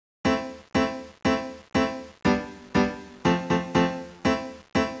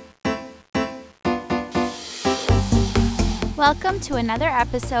Welcome to another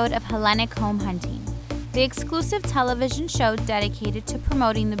episode of Hellenic Home Hunting, the exclusive television show dedicated to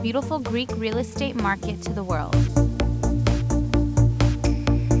promoting the beautiful Greek real estate market to the world.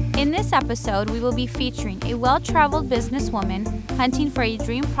 In this episode, we will be featuring a well-traveled businesswoman hunting for a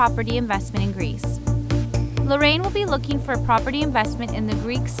dream property investment in Greece. Lorraine will be looking for a property investment in the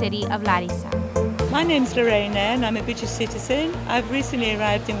Greek city of Larissa. My name's Larissa and I'm a British citizen. I've recently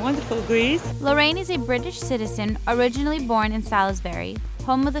arrived in wonderful Greece. Lorraine is a British citizen originally born in Salisbury,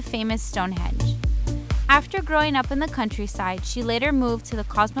 home of the famous Stonehenge. After growing up in the countryside, she later moved to the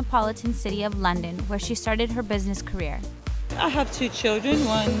cosmopolitan city of London, where she started her business career. I have two children,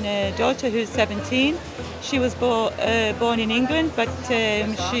 one daughter who's 17. She was born in England, but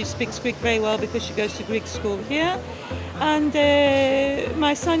she speaks Greek very well because she goes to Greek school here. And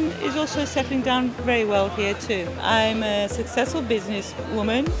my son is also settling down very well here too. I'm a successful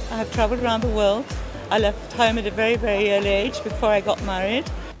businesswoman. I have traveled around the world. I left home at a very, very early age before I got married.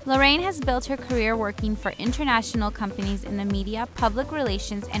 Lorraine has built her career working for international companies in the media, public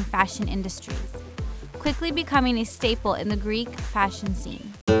relations, and fashion industries, quickly becoming a staple in the Greek fashion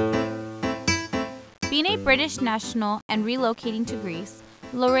scene. Being a British national and relocating to Greece,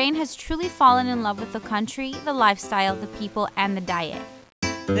 Lorraine has truly fallen in love with the country, the lifestyle, the people, and the diet.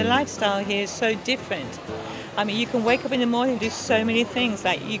 The lifestyle here is so different. I mean, you can wake up in the morning and do so many things.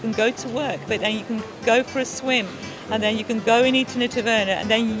 Like you can go to work, but then you can go for a swim, and then you can go and eat in a taverna, and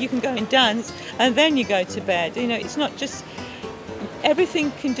then you can go and dance, and then you go to bed. You know, it's not just...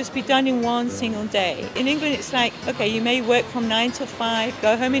 Everything can just be done in one single day. In England, it's like, okay, you may work from 9 till 5,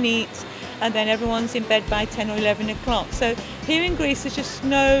 go home and eat, and then everyone's in bed by 10 or 11 o'clock. So here in Greece, there's just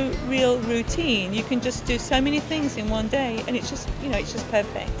no real routine. You can just do so many things in one day, and it's just, you know, it's just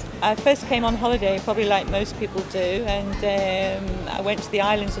perfect. I first came on holiday, probably like most people do, and I went to the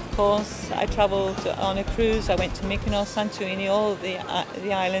islands, of course. I travelled on a cruise. I went to Mykonos, Santorini, all of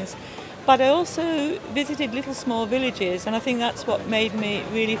the islands. But I also visited little small villages, and I think that's what made me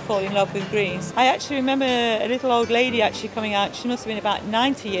really fall in love with Greece. I actually remember a little old lady actually coming out. She must have been about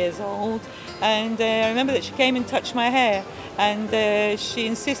 90 years old, and I remember that she came and touched my hair, and she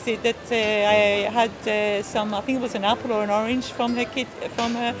insisted that I had some, I think it was an apple or an orange from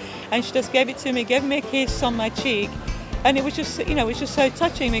her, and she just gave it to me, gave me a kiss on my cheek. And it was just, you know, it was just so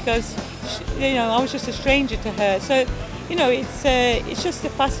touching because, you know, I was just a stranger to her. So, you know, it's just a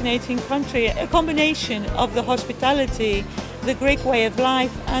fascinating country, a combination of the hospitality, the Greek way of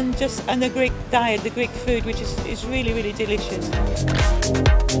life, and the Greek diet, the Greek food, which is really, really delicious.